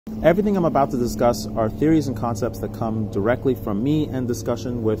Everything I'm about to discuss are theories and concepts that come directly from me and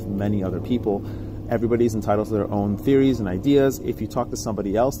discussion with many other people. Everybody's entitled to their own theories and ideas. If you talk to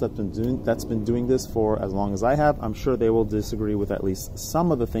somebody else that's been doing this for as long as I have, I'm sure they will disagree with at least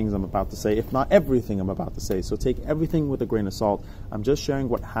some of the things I'm about to say, if not everything I'm about to say. So take everything with a grain of salt. I'm just sharing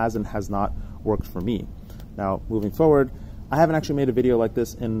what has and has not worked for me. Now, moving forward, I haven't actually made a video like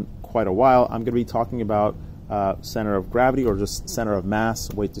this in quite a while. I'm going to be talking about center of gravity, or just center of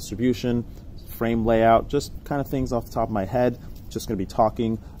mass, weight distribution, frame layout, just kind of things off the top of my head. Just going to be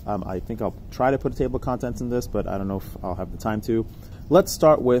talking. I think I'll try to put a table of contents in this, but I don't know if I'll have the time to. Let's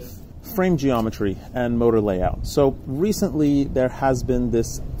start with frame geometry and motor layout. So recently there has been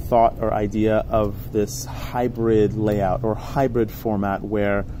this thought or idea of this hybrid layout or hybrid format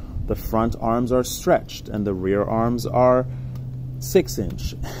where the front arms are stretched and the rear arms are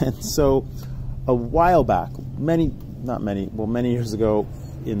 6-inch. And so a while back, many years ago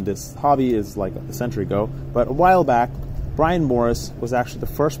in this hobby, is like a century ago, but a while back, Brian Morris was actually the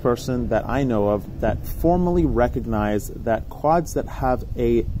first person that I know of that formally recognized that quads that have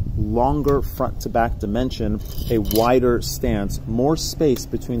a longer front to back dimension, a wider stance, more space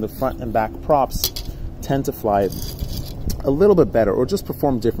between the front and back props tend to fly a little bit better or just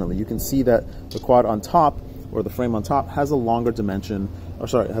perform differently. You can see that the quad on top, or the frame on top, has a longer dimension, or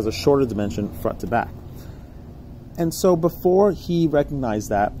sorry, has a shorter dimension front to back. And so before he recognized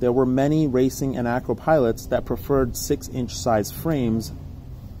that, there were many racing and acro pilots that preferred 6-inch size frames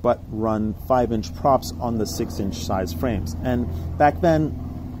but run 5-inch props on the 6-inch size frames. And back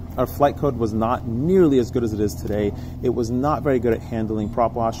then, our flight code was not nearly as good as it is today. It was not very good at handling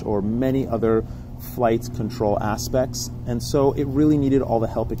prop wash or many other flight control aspects, and so it really needed all the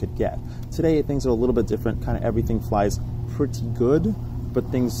help it could get. Today, things are a little bit different. Kind of everything flies pretty good, but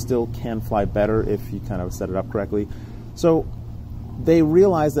things still can fly better if you kind of set it up correctly. So they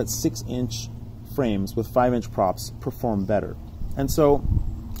realized that 6-inch frames with 5-inch props perform better. And so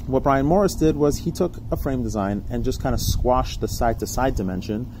what Brian Morris did was he took a frame design and just kind of squashed the side-to-side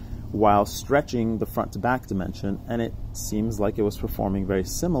dimension while stretching the front-to-back dimension, and it seems like it was performing very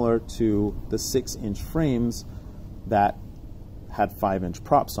similar to the 6-inch frames that had 5-inch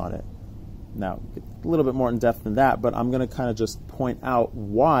props on it. Now, a little bit more in depth than that, but I'm going to kind of just point out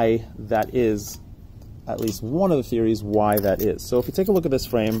why that is, at least one of the theories why that is. So if you take a look at this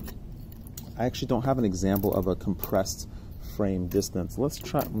frame, I actually don't have an example of a compressed frame distance. Let's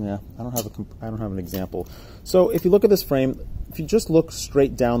try, yeah, I don't have an example. So if you look at this frame, if you just look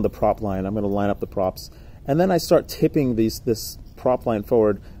straight down the prop line, I'm going to line up the props, and then I start tipping this prop line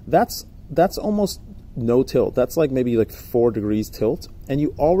forward, that's almost no tilt. That's like maybe like 4 degrees tilt, and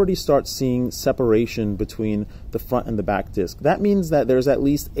you already start seeing separation between the front and the back disc. That means that there's at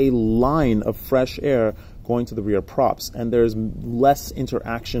least a line of fresh air going to the rear props, and there's less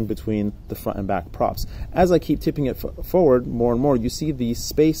interaction between the front and back props. As I keep tipping it forward more and more, you see the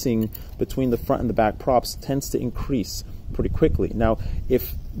spacing between the front and the back props tends to increase pretty quickly. Now,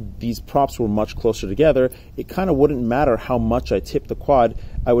 if these props were much closer together, it kind of wouldn't matter how much I tip the quad.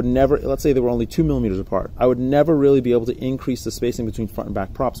 I would never, let's say they were only 2 millimeters apart, I would never really be able to increase the spacing between front and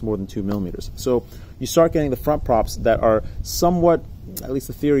back props more than 2 millimeters. So you start getting the front props that are somewhat, at least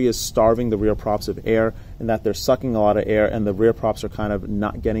the theory is, starving the rear props of air, and that they're sucking a lot of air, and the rear props are kind of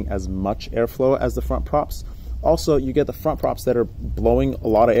not getting as much airflow as the front props. Also, you get the front props that are blowing a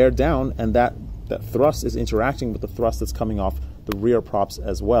lot of air down, and that thrust is interacting with the thrust that's coming off the rear props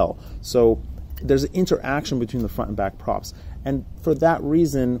as well. So there's an interaction between the front and back props. And for that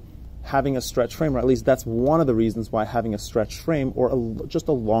reason, having a stretch frame, or at least that's one of the reasons why having a stretched frame or just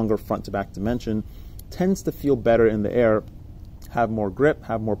a longer front to back dimension tends to feel better in the air, have more grip,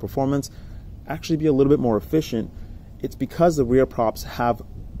 have more performance, actually be a little bit more efficient. It's because the rear props have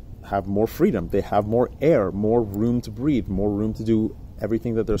more freedom. They have more air, more room to breathe, more room to do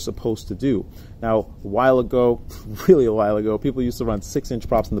everything that they're supposed to do. Now, a while ago, really a while ago, people used to run 6-inch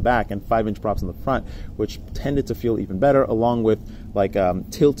props in the back and 5-inch props in the front, which tended to feel even better, along with like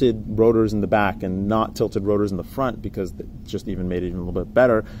tilted rotors in the back and not tilted rotors in the front, because it just even made it even a little bit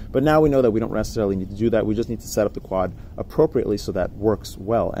better. But now we know that we don't necessarily need to do that. We just need to set up the quad appropriately so that works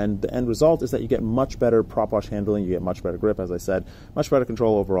well. And the end result is that you get much better prop wash handling, you get much better grip, as I said, much better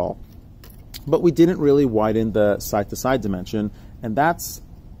control overall. But we didn't really widen the side-to-side dimension, and that's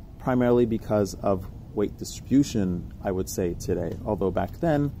primarily because of weight distribution, I would say, today. Although back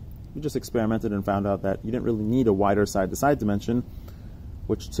then, we just experimented and found out that you didn't really need a wider side-to-side dimension,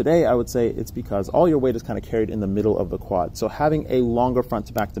 which today I would say it's because all your weight is kind of carried in the middle of the quad. So having a longer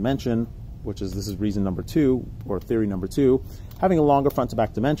front-to-back dimension, this is reason number 2, or theory number 2, having a longer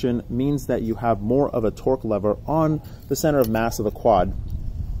front-to-back dimension means that you have more of a torque lever on the center of mass of the quad,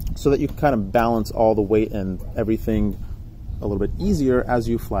 so that you can kind of balance all the weight and everything a little bit easier as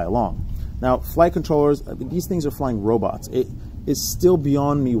you fly along. Now, flight controllers, these things are flying robots. It is still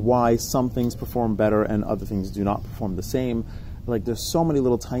beyond me why some things perform better and other things do not perform the same. Like, there's so many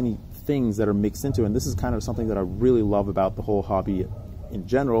little tiny things that are mixed into it, and this is kind of something that I really love about the whole hobby in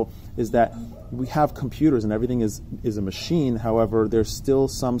general, is that we have computers and everything is a machine. However, there's still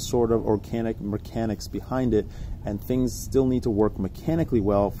some sort of organic mechanics behind it, and things still need to work mechanically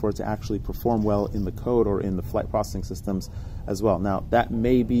well for it to actually perform well in the code or in the flight processing systems as well. Now, that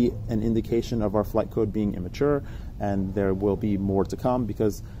may be an indication of our flight code being immature, and there will be more to come,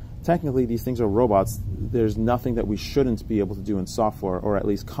 because technically these things are robots. There's nothing that we shouldn't be able to do in software, or at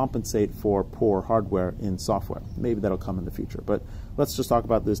least compensate for poor hardware in software. Maybe that'll come in the future, but let's just talk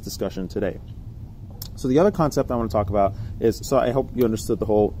about this discussion today. So the other concept I want to talk about is, so I hope you understood the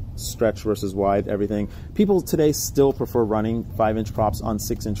whole stretch versus wide, everything. People today still prefer running 5-inch props on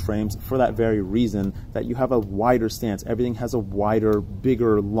 6-inch frames for that very reason, that you have a wider stance. Everything has a wider,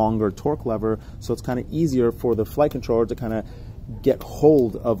 bigger, longer torque lever, so it's kind of easier for the flight controller to kind of get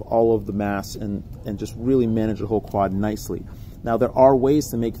hold of all of the mass and just really manage the whole quad nicely. Now, there are ways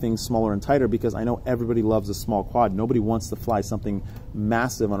to make things smaller and tighter, because I know everybody loves a small quad. Nobody wants to fly something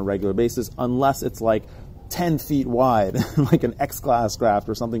massive on a regular basis unless it's like 10 feet wide, like an X-Class craft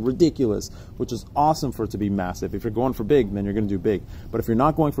or something ridiculous, which is awesome for it to be massive. If you're going for big, then you're going to do big. But if you're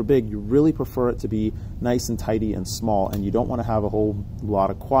not going for big, you really prefer it to be nice and tidy and small, and you don't want to have a whole lot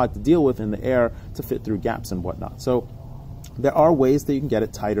of quad to deal with in the air to fit through gaps and whatnot. So there are ways that you can get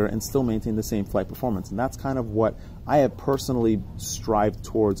it tighter and still maintain the same flight performance, and that's kind of what I have personally strived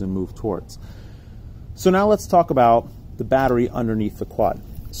towards and moved towards. So now let's talk about the battery underneath the quad.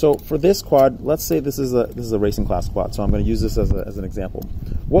 So for this quad, let's say this is a racing class quad, so I'm going to use this as an example.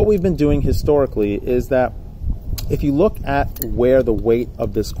 What we've been doing historically is that if you look at where the weight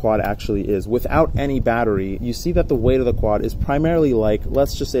of this quad actually is, without any battery, you see that the weight of the quad is primarily, like,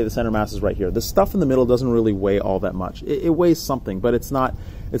 let's just say the center mass is right here. The stuff in the middle doesn't really weigh all that much. It weighs something, but it's not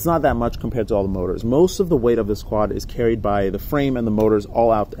that much compared to all the motors. Most of the weight of this quad is carried by the frame and the motors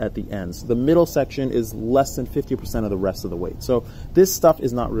all out at the ends. The middle section is less than 50% of the rest of the weight. So this stuff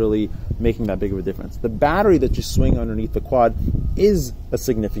is not really making that big of a difference. The battery that you swing underneath the quad is a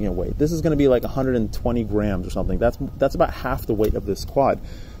significant weight. This is going to be like 120 grams or something. That's about half the weight of this quad.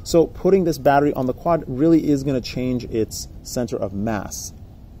 So putting this battery on the quad really is going to change its center of mass,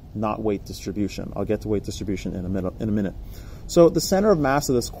 not weight distribution. I'll get to weight distribution in a minute. So the center of mass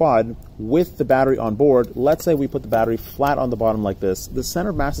of this quad with the battery on board, let's say we put the battery flat on the bottom like this, the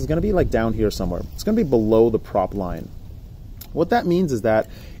center of mass is going to be like down here somewhere. It's going to be below the prop line. What that means is that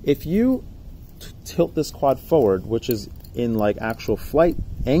if you tilt this quad forward, which is in like actual flight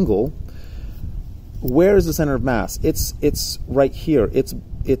angle, where is the center of mass? It's right here.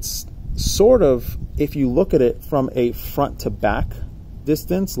 It's sort of, if you look at it from a front to back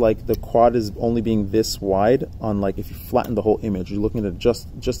distance, like the quad is only being this wide on, like, if you flatten the whole image, you're looking at just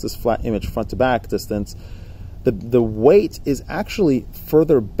this flat image front to back distance, the weight is actually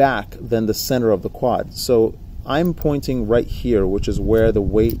further back than the center of the quad. So I'm pointing right here, which is where the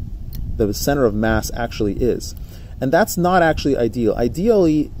weight, the center of mass actually is. And that's not actually ideal.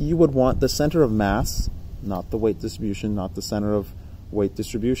 Ideally, you would want the center of mass, not the weight distribution, not the center of weight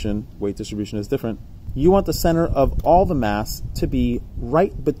distribution. Weight distribution is different. You want the center of all the mass to be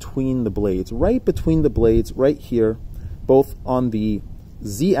right between the blades, right here, both on the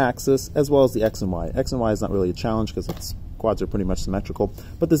Z-axis as well as the X and Y. X and Y is not really a challenge because quads are pretty much symmetrical,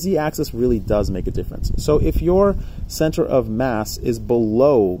 but the Z-axis really does make a difference. So if your center of mass is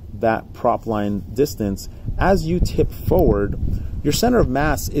below that prop line distance, as you tip forward, your center of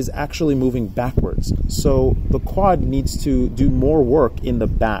mass is actually moving backwards. So the quad needs to do more work in the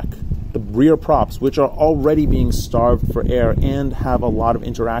back. The rear props, which are already being starved for air and have a lot of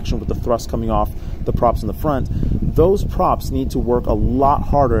interaction with the thrust coming off the props in the front, those props need to work a lot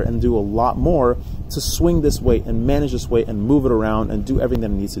harder and do a lot more to swing this weight and manage this weight and move it around and do everything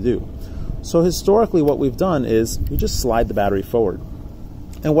that it needs to do. So historically what we've done is we just slide the battery forward.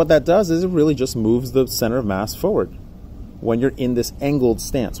 And what that does is it really just moves the center of mass forward. When you're in this angled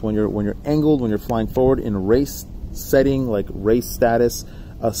stance, when you're angled, when you're flying forward in a race setting, like race status,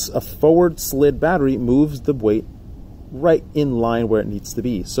 a forward slid battery moves the weight right in line where it needs to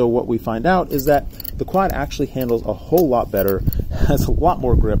be. So what we find out is that the quad actually handles a whole lot better, has a lot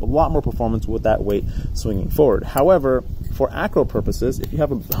more grip, a lot more performance with that weight swinging forward. However, for acro purposes, if you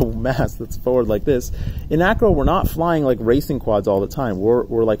have a mass that's forward like this, in acro we're not flying like racing quads all the time.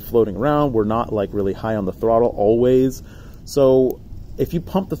 We're like floating around. We're not like really high on the throttle always. So if you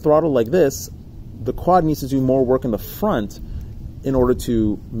pump the throttle like this, the quad needs to do more work in the front in order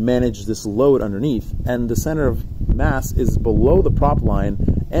to manage this load underneath, and the center of mass is below the prop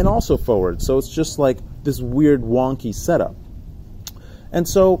line and also forward. So it's just like this weird wonky setup. And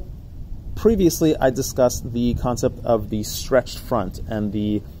so previously I discussed the concept of the stretched front and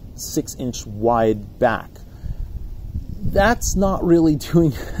the 6-inch wide back. That's not really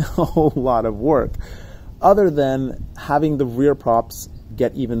doing a whole lot of work other than having the rear props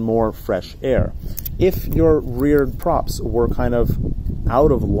get even more fresh air. If your rear props were kind of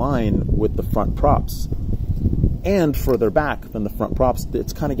out of line with the front props and further back than the front props,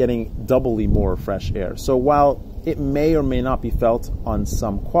 it's kind of getting doubly more fresh air. So while it may or may not be felt on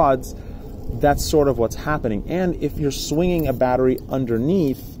some quads, that's sort of what's happening. And if you're swinging a battery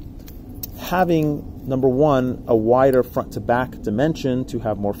underneath, having, number one, a wider front to back dimension to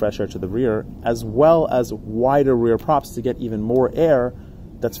have more fresh air to the rear, as well as wider rear props to get even more air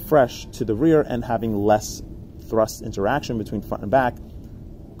that's fresh to the rear, and having less thrust interaction between front and back,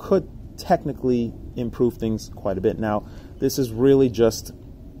 could technically improve things quite a bit. Now, this is really just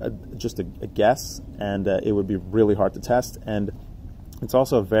a guess, and it would be really hard to test, and it's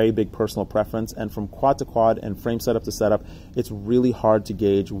also a very big personal preference, and from quad to quad and frame setup to setup, it's really hard to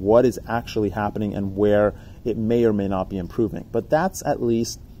gauge what is actually happening and where it may or may not be improving. But that's at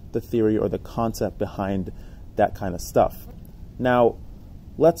least the theory or the concept behind that kind of stuff. Now,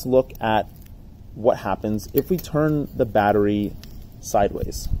 let's look at what happens if we turn the battery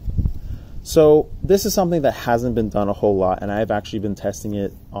sideways. So this is something that hasn't been done a whole lot, and I've actually been testing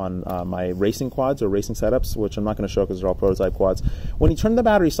it on my racing quads or racing setups, which I'm not going to show because they're all prototype quads. When you turn the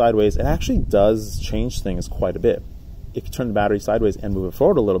battery sideways, it actually does change things quite a bit. If you turn the battery sideways and move it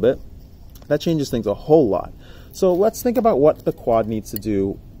forward a little bit, that changes things a whole lot. So let's think about what the quad needs to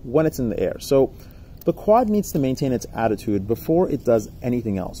do when it's in the air. So the quad needs to maintain its attitude before it does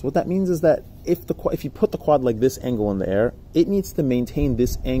anything else. What that means is that if you put the quad like this angle in the air, it needs to maintain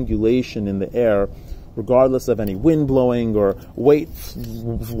this angulation in the air regardless of any wind blowing or weight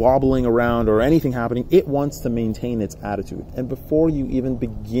wobbling around or anything happening. It wants to maintain its attitude. And before you even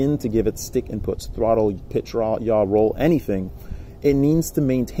begin to give it stick inputs, throttle, pitch, yaw, roll, anything, it needs to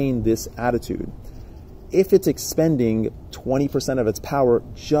maintain this attitude. If it's expending 20% of its power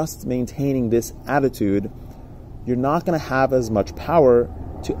just maintaining this attitude, you're not going to have as much power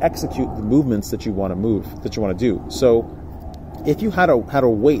to execute the movements that you want to do. So if you had a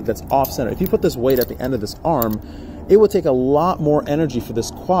weight that's off center, if you put this weight at the end of this arm, it would take a lot more energy for this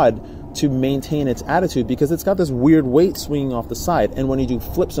quad to maintain its attitude because it's got this weird weight swinging off the side. And when you do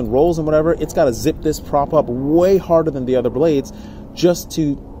flips and rolls and whatever, it's got to zip this prop up way harder than the other blades just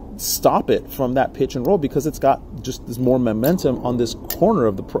to stop it from that pitch and roll, because it's got just this more momentum on this corner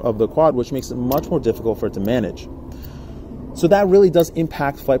of the quad, which makes it much more difficult for it to manage. So that really does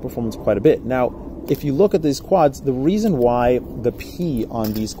impact flight performance quite a bit. Now, if you look at these quads, the reason why the P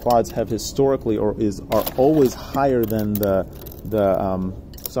on these quads have historically are always higher than the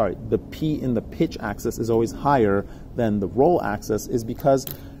P in the pitch axis is always higher than the roll axis is because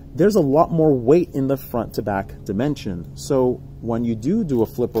there's a lot more weight in the front to back dimension. So when you do a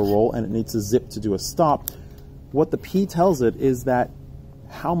flip or roll and it needs to zip to do a stop, what the P tells it is that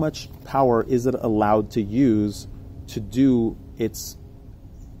how much power is it allowed to use to do its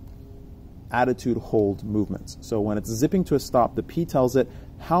attitude hold movements. So when it's zipping to a stop, the P tells it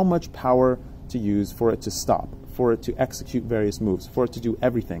how much power to use for it to stop, for it to execute various moves, for it to do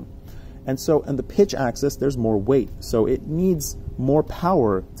everything. And so in the pitch axis, there's more weight. So it needs more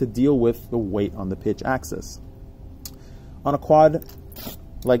power to deal with the weight on the pitch axis. On a quad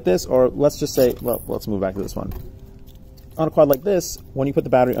like this, or let's just say, well, let's move back to this one. On a quad like this, when you put the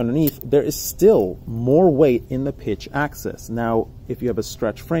battery underneath, there is still more weight in the pitch axis. Now, if you have a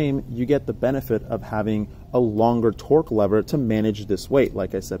stretch frame, you get the benefit of having a longer torque lever to manage this weight.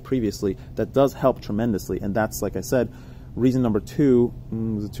 Like I said previously, that does help tremendously. And that's, like I said, reason number two.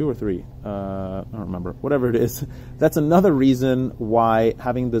 Was it 2 or 3? I don't remember. Whatever it is, that's another reason why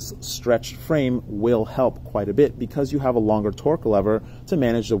having this stretched frame will help quite a bit, because you have a longer torque lever to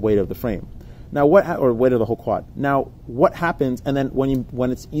manage the weight of the frame. Now, or weight of the whole quad. Now, what happens? And then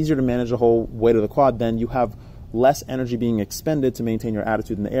when it's easier to manage the whole weight of the quad, then you have less energy being expended to maintain your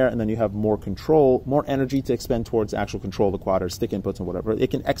attitude in the air, and then you have more control, more energy to expend towards actual control of the quad or stick inputs and whatever.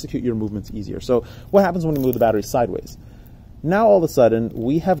 It can execute your movements easier. So, what happens when you move the battery sideways? Now, all of a sudden,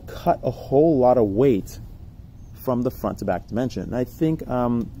 we have cut a whole lot of weight from the front to back dimension. And I think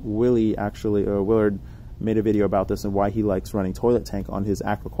Willard made a video about this and why he likes running toilet tank on his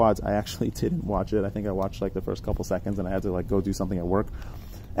Aqua quads. I actually didn't watch it. I think I watched like the first couple seconds and I had to like go do something at work.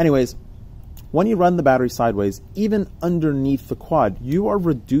 Anyways, when you run the battery sideways, even underneath the quad, you are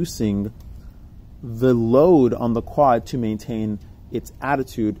reducing the load on the quad to maintain its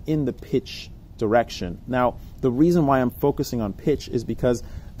attitude in the pitch direction. Now, the reason why I'm focusing on pitch is because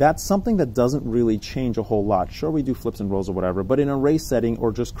that's something that doesn't really change a whole lot. Sure, we do flips and rolls or whatever, but in a race setting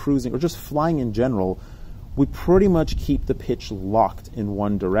or just cruising or just flying in general, we pretty much keep the pitch locked in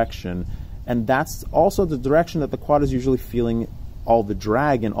one direction. And that's also the direction that the quad is usually feeling all the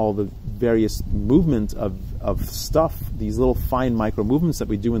drag and all the various movement of stuff, these little fine micro movements that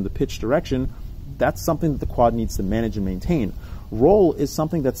we do in the pitch direction. That's something that the quad needs to manage and maintain. Roll is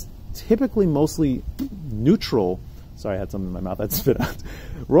something that's typically mostly neutral. Sorry, I had something in my mouth I'd spit out.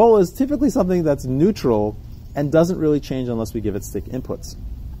 Roll is typically something that's neutral and doesn't really change unless we give it stick inputs.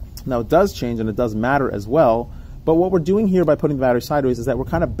 Now, it does change and it does matter as well, but what we're doing here by putting the battery sideways is that we're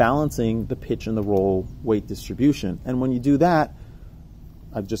kind of balancing the pitch and the roll weight distribution. And when you do that,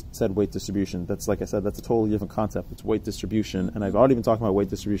 I've just said weight distribution. That's, like I said, that's a totally different concept. It's weight distribution, and I've already been talking about weight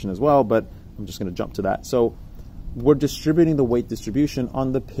distribution as well, but I'm just going to jump to that. So we're distributing the weight distribution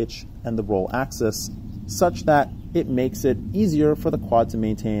on the pitch and the roll axis such that it makes it easier for the quad to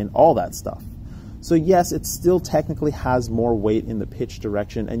maintain all that stuff. So yes, it still technically has more weight in the pitch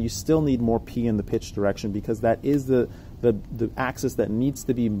direction, and you still need more P in the pitch direction because that is the axis that needs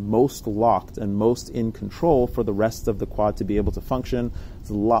to be most locked and most in control for the rest of the quad to be able to function. There's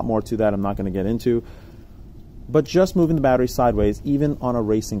a lot more to that I'm not going to get into. But just moving the battery sideways, even on a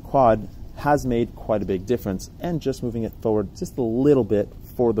racing quad, has made quite a big difference, and just moving it forward just a little bit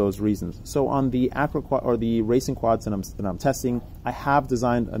for those reasons. So on the acro quad or the racing quads that I'm testing, I have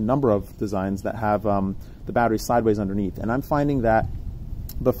designed a number of designs that have the battery sideways underneath, and I'm finding that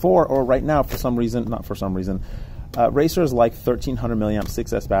before or right now, for some reason, not for some reason, racers like 1300 milliamp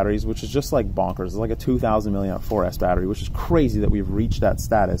 6S batteries, which is just like bonkers. It's like a 2000 milliamp 4S battery, which is crazy that we've reached that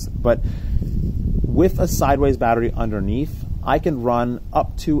status. But with a sideways battery underneath, I can run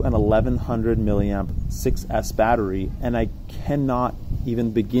up to an 1100 milliamp 6S battery, and I cannot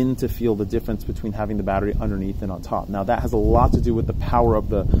even begin to feel the difference between having the battery underneath and on top. Now, that has a lot to do with the power of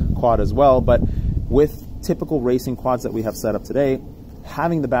the quad as well, but with typical racing quads that we have set up today,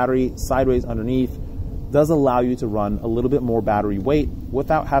 having the battery sideways underneath does allow you to run a little bit more battery weight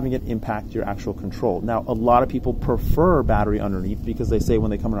without having it impact your actual control. Now, a lot of people prefer battery underneath because they say when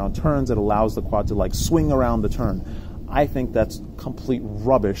they come around turns, it allows the quad to like swing around the turn. I think that's complete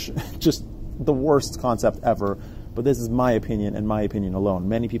rubbish, just the worst concept ever, but this is my opinion and my opinion alone.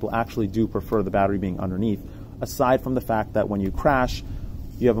 Many people actually do prefer the battery being underneath, aside from the fact that when you crash,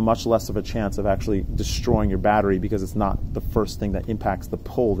 you have a much less of a chance of actually destroying your battery because it's not the first thing that impacts the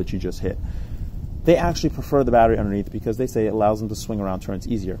pole that you just hit. They actually prefer the battery underneath because they say it allows them to swing around turns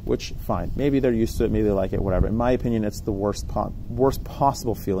easier, which, fine. Maybe they're used to it, maybe they like it, whatever. In my opinion, it's the worst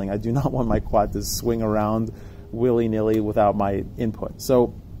possible feeling. I do not want my quad to swing around willy-nilly without my input.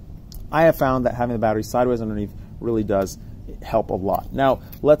 So I have found that having the battery sideways underneath really does help a lot. Now,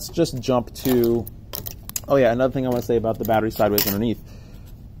 let's just jump to, oh yeah, another thing I want to say about the battery sideways underneath.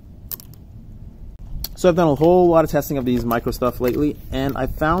 So I've done a whole lot of testing of these micro stuff lately, and I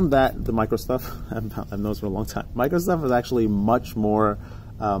found that the micro stuff, I've known this for a long time, micro stuff is actually much more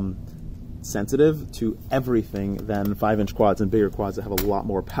sensitive to everything than 5-inch quads and bigger quads that have a lot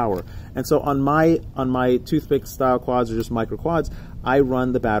more power. And so on my toothpick style quads or just micro quads, I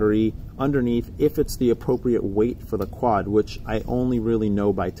run the battery underneath if it's the appropriate weight for the quad, which I only really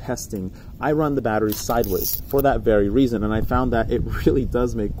know by testing. I run the battery sideways for that very reason, and I found that it really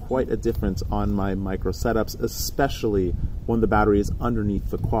does make quite a difference on my micro setups, especially when the battery is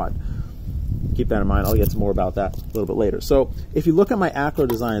underneath the quad. Keep that in mind. I'll get to more about that a little bit later. So if you look at my acro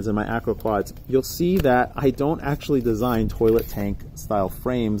designs and my acro quads, you'll see that I don't actually design toilet tank style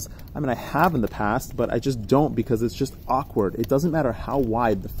frames. I mean, I have in the past, but I just don't because it's just awkward. It doesn't matter how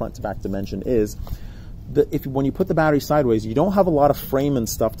wide the front to back dimension is. When you put the battery sideways, you don't have a lot of frame and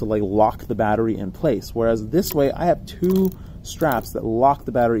stuff to like lock the battery in place. Whereas this way, I have two straps that lock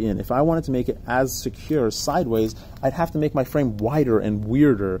the battery in. If I wanted to make it as secure sideways, I'd have to make my frame wider and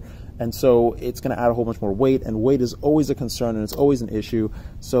weirder. And so it's going to add a whole bunch more weight, and weight is always a concern and it's always an issue.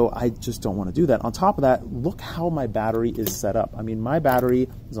 So I just don't want to do that. On top of that, look how my battery is set up. I mean, my battery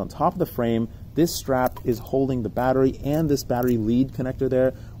is on top of the frame. This strap is holding the battery and this battery lead connector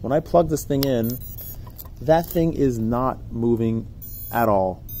there. When I plug this thing in, that thing is not moving at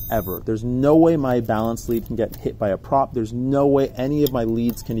all, ever. There's no way my balance lead can get hit by a prop. There's no way any of my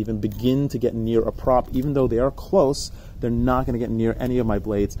leads can even begin to get near a prop. Even though they are close, they're not going to get near any of my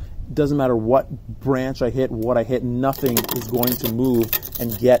blades. Doesn't matter what branch I hit, what I hit, nothing is going to move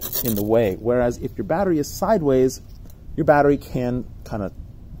and get in the way. Whereas if your battery is sideways, your battery can kind of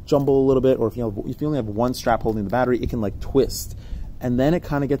jumble a little bit, or if you only have one strap holding the battery, it can like twist. And then it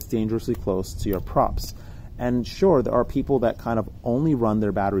kind of gets dangerously close to your props. And sure, there are people that kind of only run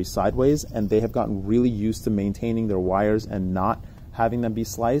their batteries sideways, and they have gotten really used to maintaining their wires and not having them be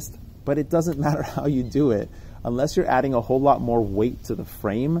sliced. But it doesn't matter how you do it. Unless you're adding a whole lot more weight to the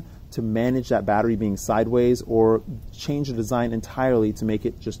frame to manage that battery being sideways, or change the design entirely to make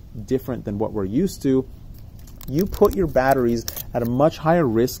it just different than what we're used to, you put your batteries at a much higher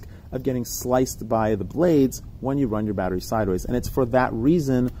risk of getting sliced by the blades when you run your battery sideways. And it's for that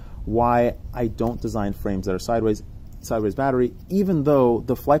reason why I don't design frames that are sideways battery, even though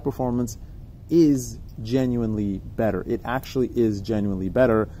the flight performance is genuinely better. It actually is genuinely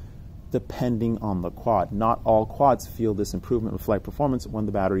better depending on the quad. Not all quads feel this improvement with flight performance when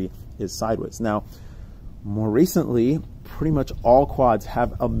the battery is sideways. Now, more recently, pretty much all quads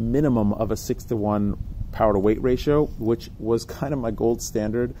have a minimum of a 6-to-1 power to weight ratio, which was kind of my gold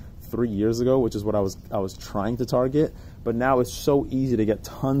standard 3 years ago, which is what I was trying to target. But now it's so easy to get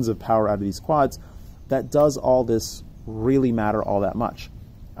tons of power out of these quads that does all this really matter all that much?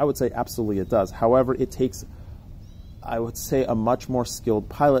 I would say absolutely it does. However, it takes, I would say, a much more skilled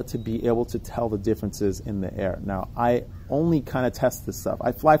pilot to be able to tell the differences in the air. Now, I only kind of test this stuff.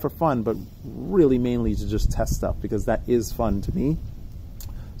 I fly for fun, but really mainly to just test stuff because that is fun to me.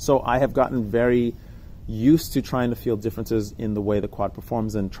 So I have gotten very used to trying to feel differences in the way the quad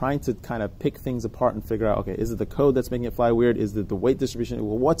performs and trying to kind of pick things apart and figure out, okay, is it the code that's making it fly weird? Is it the weight distribution?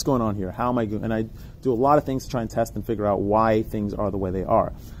 Well, what's going on here? How am I doing? And I do a lot of things to try and test and figure out why things are the way they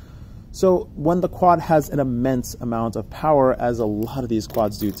are. So when the quad has an immense amount of power, as a lot of these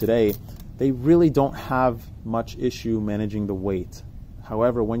quads do today, they really don't have much issue managing the weight.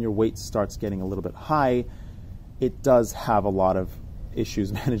 However, when your weight starts getting a little bit high, it does have a lot of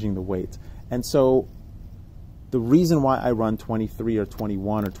issues managing the weight. And so the reason why I run 23 or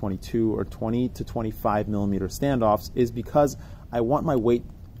 21 or 22 or 20 to 25 millimeter standoffs is because I want my weight,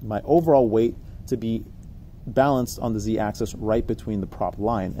 my overall weight, to be balanced on the Z-axis right between the prop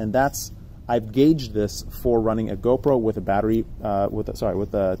line. And that's, I've gauged this for running a GoPro with a battery, with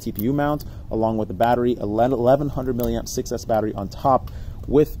a TPU mount, along with the battery, 1100 milliamp 6S battery on top,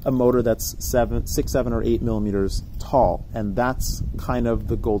 with a motor that's 6, 7, or 8 millimeters tall. And that's kind of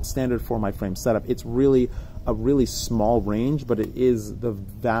the gold standard for my frame setup. It's really a really small range, but it is the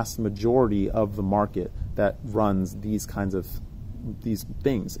vast majority of the market that runs these kinds of these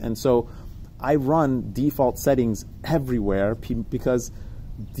things. And so I run default settings everywhere because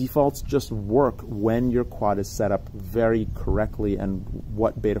defaults just work when your quad is set up very correctly and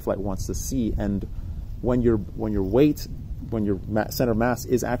what Betaflight wants to see. And when your weight, when your center of mass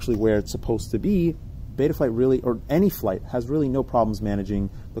is actually where it's supposed to be, Betaflight really, or any flight, has really no problems managing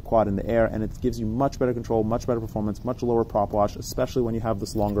the quad in the air, and it gives you much better control, much better performance, much lower prop wash, especially when you have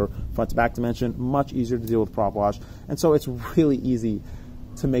this longer front to back dimension, much easier to deal with prop wash. And so it's really easy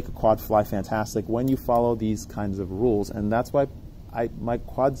to make a quad fly fantastic when you follow these kinds of rules. And that's why my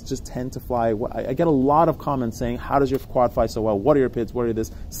quads just tend to fly. I get a lot of comments saying, how does your quad fly so well? What are your PIDs? What are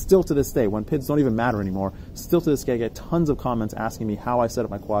this? Still to this day, when PIDs don't even matter anymore, still to this day I get tons of comments asking me how I set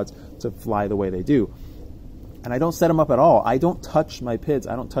up my quads to fly the way they do. And I don't set them up at all. I don't touch my PIDs.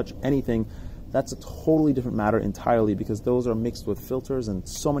 I don't touch anything. That's a totally different matter entirely, because those are mixed with filters and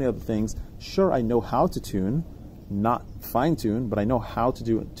so many other things. Sure, I know how to tune, not fine tune, but I know how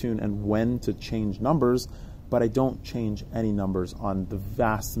to tune and when to change numbers, but I don't change any numbers on the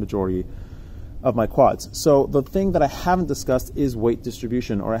vast majority of my quads. So the thing that I haven't discussed is weight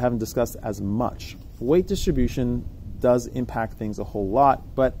distribution, or I haven't discussed as much. Weight distribution does impact things a whole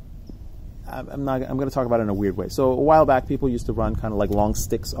lot, but I'm going to talk about it in a weird way. So a while back, people used to run kind of like long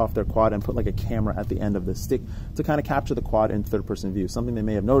sticks off their quad and put like a camera at the end of the stick to kind of capture the quad in third-person view. Something they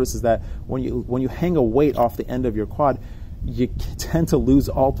may have noticed is that when you hang a weight off the end of your quad, you tend to lose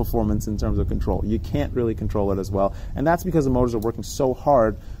all performance in terms of control. You can't really control it as well, and that's because the motors are working so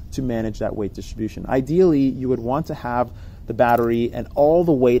hard to manage that weight distribution. Ideally, you would want to have the battery and all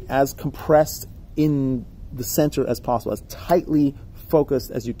the weight as compressed in the center as possible, as tightly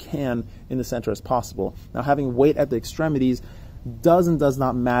focused as you can in the center as possible. Now, having weight at the extremities does and does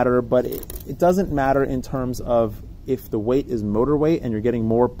not matter, but it doesn't matter in terms of if the weight is motor weight and you're getting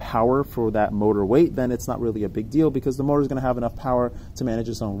more power for that motor weight, then it's not really a big deal because the motor is going to have enough power to manage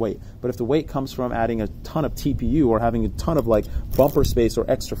its own weight. But if the weight comes from adding a ton of TPU or having a ton of like bumper space or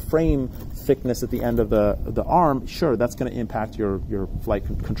extra frame thickness at the end of the arm, sure, that's going to impact your flight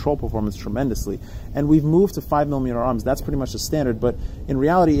control performance tremendously. And we've moved to 5 millimeter arms. That's pretty much the standard. But in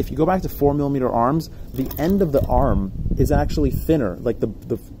reality, if you go back to 4 millimeter arms, the end of the arm is actually thinner. Like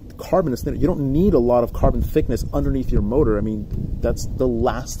the carbon is thinner. You don't need a lot of carbon thickness underneath your motor. I mean, that's the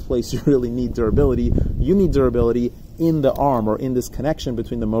last place you really need durability. You need durability in the arm or in this connection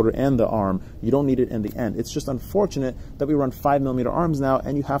between the motor and the arm. You don't need it in the end. It's just unfortunate that we run 5mm arms now,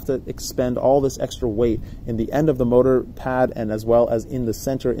 and you have to expend all this extra weight in the end of the motor pad and as well as in the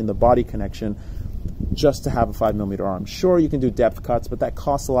center in the body connection just to have a 5mm arm. Sure, you can do depth cuts, but that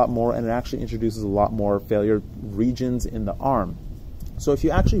costs a lot more, and it actually introduces a lot more failure regions in the arm. So if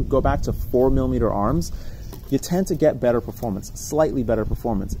you actually go back to 4mm arms, you tend to get better performance, slightly better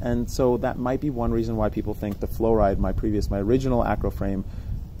performance. And so that might be one reason why people think the Flowride, my original acro frame,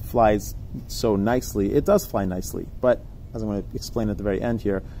 flies so nicely. It does fly nicely, but as I'm going to explain at the very end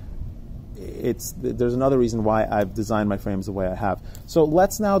here, there's another reason why I've designed my frames the way I have. So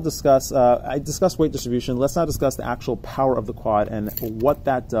let's now discuss, I discussed weight distribution. Let's now discuss the actual power of the quad and what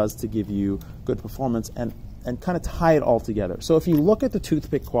that does to give you good performance, and kind of tie it all together. So if you look at the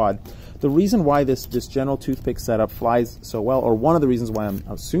toothpick quad, the reason why this general toothpick setup flies so well, or one of the reasons why I'm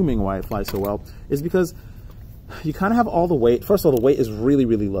assuming why it flies so well, is because you kind of have all the weight. First of all, the weight is really,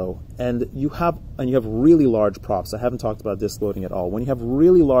 really low, and you have really large props. I haven't talked about disc loading at all. When you have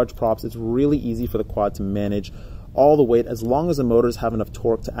really large props, it's really easy for the quad to manage all the weight as long as the motors have enough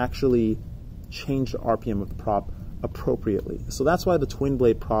torque to actually change the RPM of the prop appropriately. So that's why the twin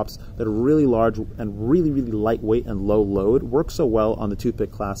blade props that are really large and really, really lightweight and low load work so well on the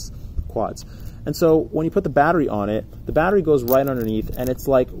toothpick class quads. And so when you put the battery on it, the battery goes right underneath, and it's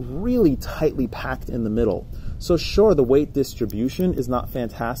like really tightly packed in the middle. So sure, the weight distribution is not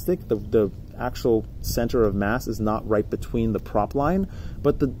fantastic. The actual center of mass is not right between the prop line,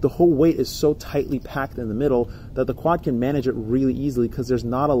 but the whole weight is so tightly packed in the middle that the quad can manage it really easily because there's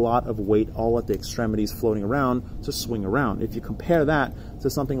not a lot of weight all at the extremities floating around to swing around. If you compare that to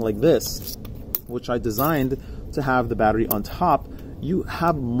something like this, which I designed to have the battery on top, you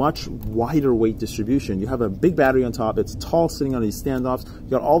have much wider weight distribution. You have a big battery on top, it's tall sitting on these standoffs,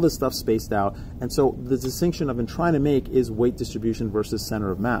 you got all this stuff spaced out, and so the distinction I've been trying to make is weight distribution versus center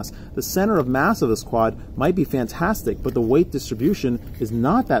of mass. The center of mass of this quad might be fantastic, but the weight distribution is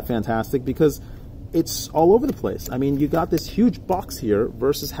not that fantastic because it's all over the place. I mean, you got this huge box here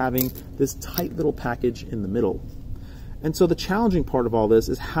versus having this tight little package in the middle. And so the challenging part of all this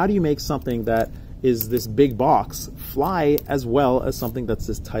is how do you make something that is this big box fly as well as something that's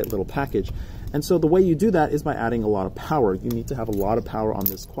this tight little package? And so the way you do that is by adding a lot of power. You need to have a lot of power on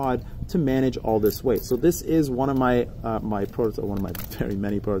this quad to manage all this weight. So this is one of my one of my very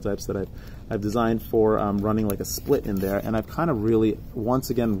many prototypes that I've designed for running like a split in there, and I've kind of really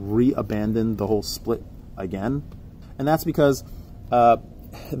once again re-abandoned the whole split again, and that's because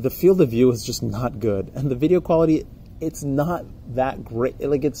the field of view is just not good, and the video quality, it's not that great.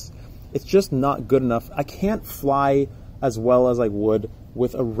 Like it's just not good enough. I can't fly as well as I would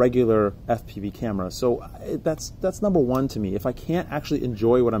with a regular FPV camera. So that's number one to me. If I can't actually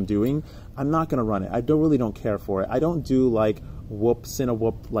enjoy what I'm doing, I'm not gonna run it. I really don't care for it. I don't do like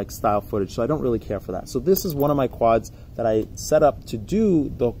cine-whoop like style footage, so I don't really care for that. So this is one of my quads that I set up to do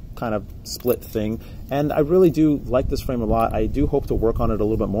the kind of split thing, and I really do like this frame a lot. I do hope to work on it a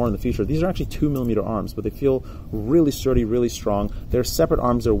little bit more in the future. These are actually 2mm arms, but they feel really sturdy, really strong. They're separate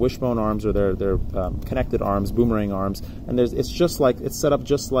arms, they're wishbone arms, or they're connected arms, boomerang arms, and it's set up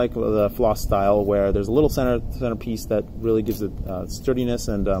just like the floss style, where there's a little centerpiece that really gives it sturdiness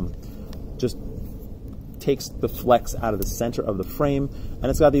and just takes the flex out of the center of the frame, and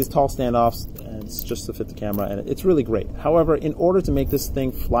it's got these tall standoffs, and it's just to fit the camera, and it's really great. However, in order to make this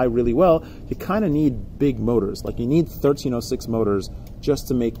thing fly really well, you kind of need big motors. Like you need 1306 motors just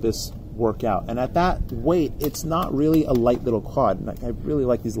to make this work out, and at that weight, it's not really a light little quad. I really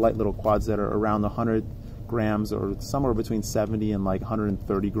like these light little quads that are around 100 grams or somewhere between 70 and like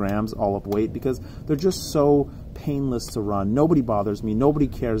 130 grams all up weight, because they're just so painless to run. Nobody bothers me, nobody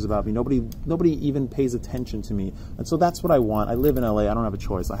cares about me, nobody even pays attention to me, and so that's what I want. I live in LA, I don't have a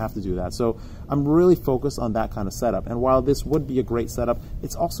choice, I have to do that. So I'm really focused on that kind of setup, and while this would be a great setup,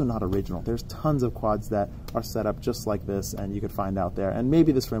 it's also not original. There's tons of quads that are set up just like this, and you could find out there, and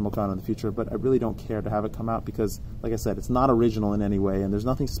maybe this frame will come out in the future, but I really don't care to have it come out because, like I said, it's not original in any way, and there's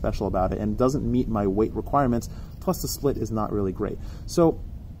nothing special about it, and it doesn't meet my weight requirements, plus the split is not really great. So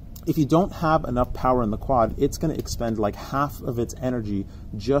if you don't have enough power in the quad, it's going to expend like half of its energy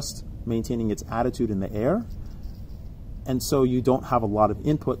just maintaining its attitude in the air, and so you don't have a lot of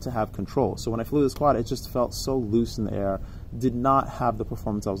input to have control. So when I flew this quad, it just felt so loose in the air, did not have the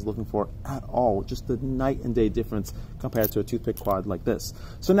performance I was looking for at all, just the night and day difference compared to a toothpick quad like this.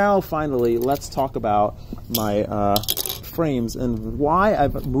 So now finally, let's talk about my frames and why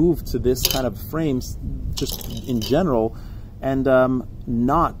I've moved to this kind of frames just in general, and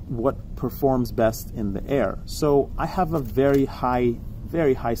not what performs best in the air. So I have a very high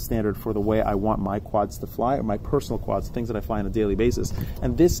very high standard for the way I want my quads to fly, or my personal quads, things that I fly on a daily basis.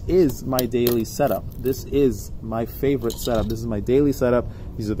 And this is my daily setup. This is my favorite setup. This is my daily setup.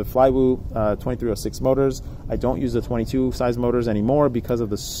 These are the Flywoo 2306 motors. I don't use the 22 size motors anymore because of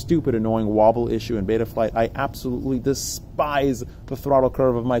the stupid annoying wobble issue in beta flight. I absolutely despise the throttle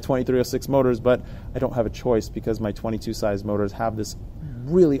curve of my 2306 motors, but I don't have a choice because my 22 size motors have this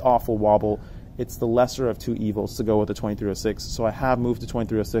really awful wobble. It's the lesser of two evils to go with the 2306. So I have moved to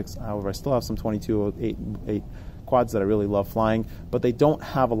 2306. However, I still have some 2208 quads that I really love flying, but they don't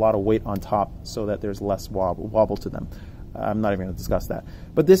have a lot of weight on top so that there's less wobble to them. I'm not even going to discuss that.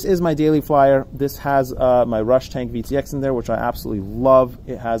 But this is my daily flyer. This has my Rush Tank VTX in there, which I absolutely love.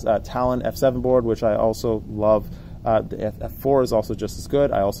 It has a Talon F7 board, which I also love. The F4 is also just as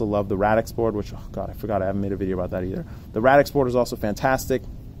good. I also love the Radix board, which, oh God, I forgot I haven't made a video about that either. The Radix board is also fantastic.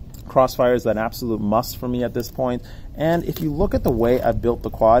 Crossfire is an absolute must for me at this point. And if you look at the way I've built the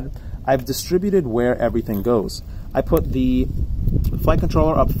quad, I've distributed where everything goes. I put the flight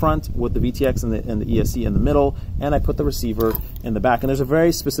controller up front with the VTX and the ESC in the middle, and I put the receiver in the back. And there's a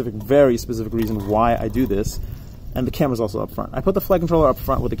very specific reason why I do this. And the camera's also up front. I put the flight controller up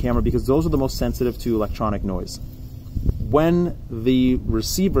front with the camera because those are the most sensitive to electronic noise. When the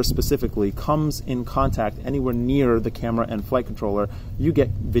receiver specifically comes in contact anywhere near the camera and flight controller, you get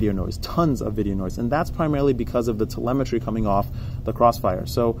video noise, tons of video noise, and that's primarily because of the telemetry coming off the Crossfire.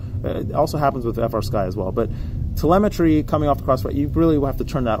 So it also happens with FR Sky as well, but telemetry coming off the Crossfire, you really will have to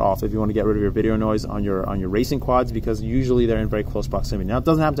turn that off if you want to get rid of your video noise on your racing quads, because usually they're in very close proximity. Now, it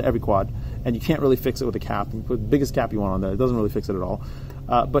doesn't happen to every quad, and you can't really fix it with a cap. You put the biggest cap you want on there, it doesn't really fix it at all.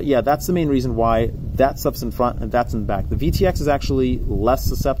 But yeah, that's the main reason why that stuff's in front and that's in the back. The VTX is actually less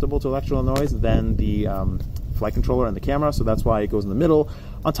susceptible to electrical noise than the flight controller and the camera, so that's why it goes in the middle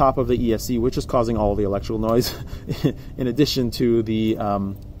on top of the ESC, which is causing all the electrical noise in addition to the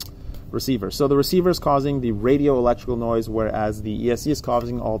receiver. So the receiver is causing the radio electrical noise, whereas the ESC is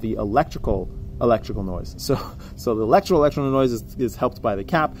causing all the electrical noise. So the electrical noise is helped by the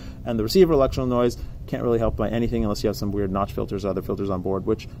cap, and the receiver electrical noise can't really help by anything unless you have some weird notch filters or other filters on board,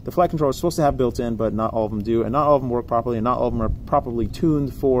 which the flight controller is supposed to have built in, but not all of them do, and not all of them work properly, and not all of them are properly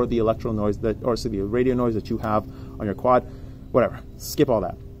tuned for the electrical noise the radio noise that you have on your quad. Whatever, skip all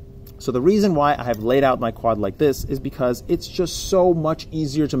that. So the reason why I have laid out my quad like this is because it's just so much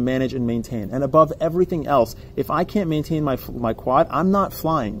easier to manage and maintain. And above everything else, if I can't maintain my quad, I'm not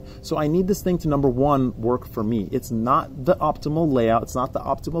flying. So I need this thing to, number one, work for me. It's not the optimal layout. It's not the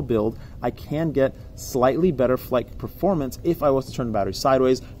optimal build. I can get slightly better flight performance if I was to turn the battery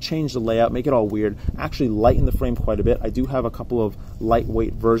sideways, change the layout, make it all weird, actually lighten the frame quite a bit. I do have a couple of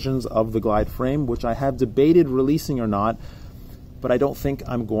lightweight versions of the Glide frame, which I have debated releasing or not, but I don't think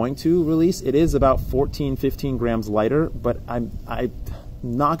I'm going to release. It is about 14, 15 grams lighter, but I'm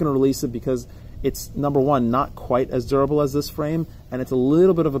not going to release it because it's, number one, not quite as durable as this frame, and it's a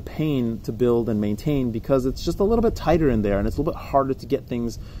little bit of a pain to build and maintain because it's just a little bit tighter in there, and it's a little bit harder to get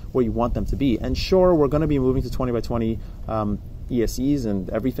things where you want them to be. And sure, we're going to be moving to 20x20 ESCs and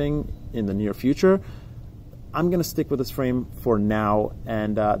everything in the near future. I'm going to stick with this frame for now,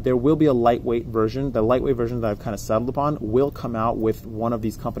 and there will be a lightweight version. The lightweight version that I've kind of settled upon will come out with one of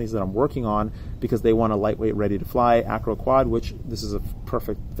these companies that I'm working on because they want a lightweight, ready-to-fly acro quad, which this is a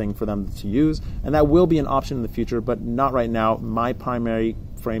perfect thing for them to use, and that will be an option in the future, but not right now. My primary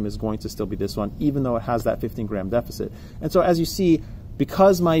frame is going to still be this one, even though it has that 15-gram deficit. And so as you see,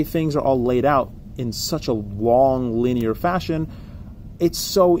 because my things are all laid out in such a long, linear fashion, it's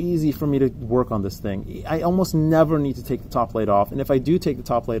so easy for me to work on this thing. I almost never need to take the top plate off, and if I do take the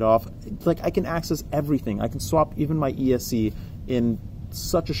top plate off, like, I can access everything. I can swap even my ESC in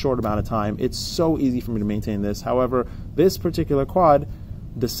such a short amount of time. It's so easy for me to maintain this. However, this particular quad,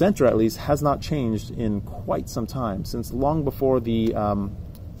 the center at least, has not changed in quite some time, since long before the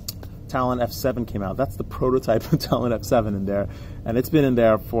Talon F7 came out. That's the prototype of Talon F7 in there, and it's been in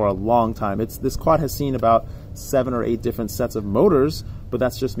there for a long time. This quad has seen about 7 or 8 different sets of motors, but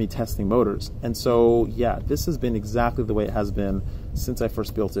that's just me testing motors. And so yeah, this has been exactly the way it has been since I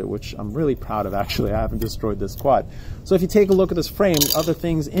first built it, which I'm really proud of. Actually, I haven't destroyed this quad. So if you take a look at this frame, other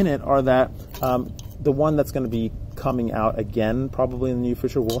things in it are that the one that's going to be coming out again probably in the near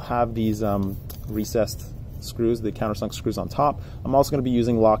future will have these recessed screws, the countersunk screws on top. I'm also going to be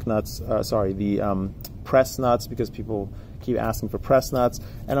using lock nuts, the press nuts, because people keep asking for press nuts,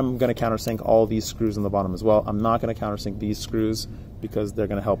 and I'm going to countersink all these screws on the bottom as well. I'm not going to countersink these screws because they're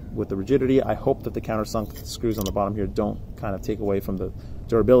going to help with the rigidity. I hope that the countersunk screws on the bottom here don't kind of take away from the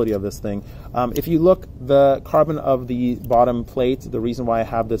durability of this thing. If you look, the carbon of the bottom plate, the reason why I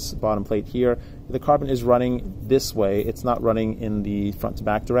have this bottom plate here, the carbon is running this way. It's not running in the front to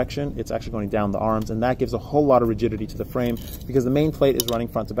back direction. It's actually going down the arms, and that gives a whole lot of rigidity to the frame because the main plate is running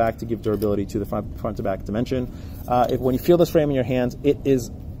front to back to give durability to the front to back dimension. When you feel this frame in your hands, it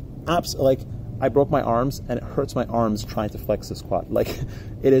is like I broke my arms and it hurts my arms trying to flex this quad. Like,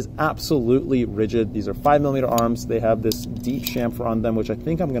 it is absolutely rigid. These are 5mm arms. They have this deep chamfer on them, which I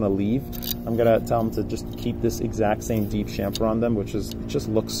think I'm gonna leave. I'm gonna tell them to just keep this exact same deep chamfer on them, which is, it just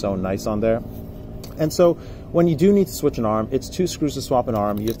looks so nice on there. And so when you do need to switch an arm, it's 2 screws to swap an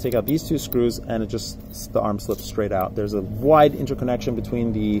arm. You have to take out these 2 screws and the arm slips straight out. There's a wide interconnection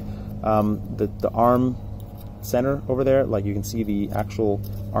between the arm center over there. Like, you can see the actual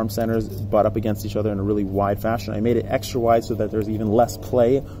arm centers butt up against each other in a really wide fashion. I made it extra wide so that there's even less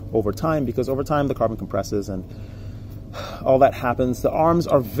play over time, because over time the carbon compresses and all that happens. The arms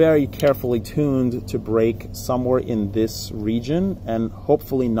are very carefully tuned to break somewhere in this region, and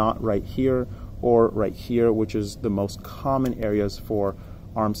hopefully not right here or right here, which is the most common areas for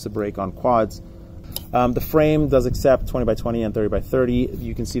arms to break on quads. The frame does accept 20x20 and 30x30.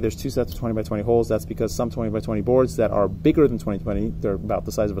 You can see there's 2 sets of 20x20 holes. That's because some 20x20 boards that are bigger than 20x20, they're about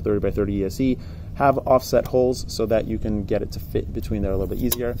the size of a 30x30 ESE, have offset holes so that you can get it to fit between there a little bit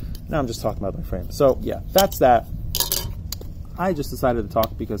easier. Now I'm just talking about my frame. So yeah, that's that. I just decided to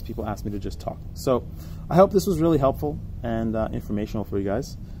talk because people asked me to just talk. So I hope this was really helpful and informational for you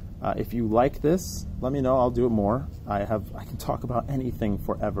guys. If you like this, let me know. I'll do it more. I can talk about anything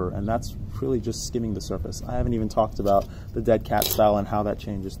forever, and that's really just skimming the surface. I haven't even talked about the dead cat style and how that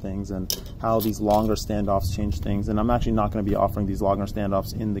changes things, and how these longer standoffs change things. And I'm actually not going to be offering these longer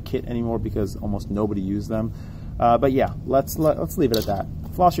standoffs in the kit anymore because almost nobody used them. But yeah, let's leave it at that.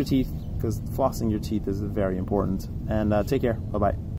 Floss your teeth, because flossing your teeth is very important. And take care. Bye bye.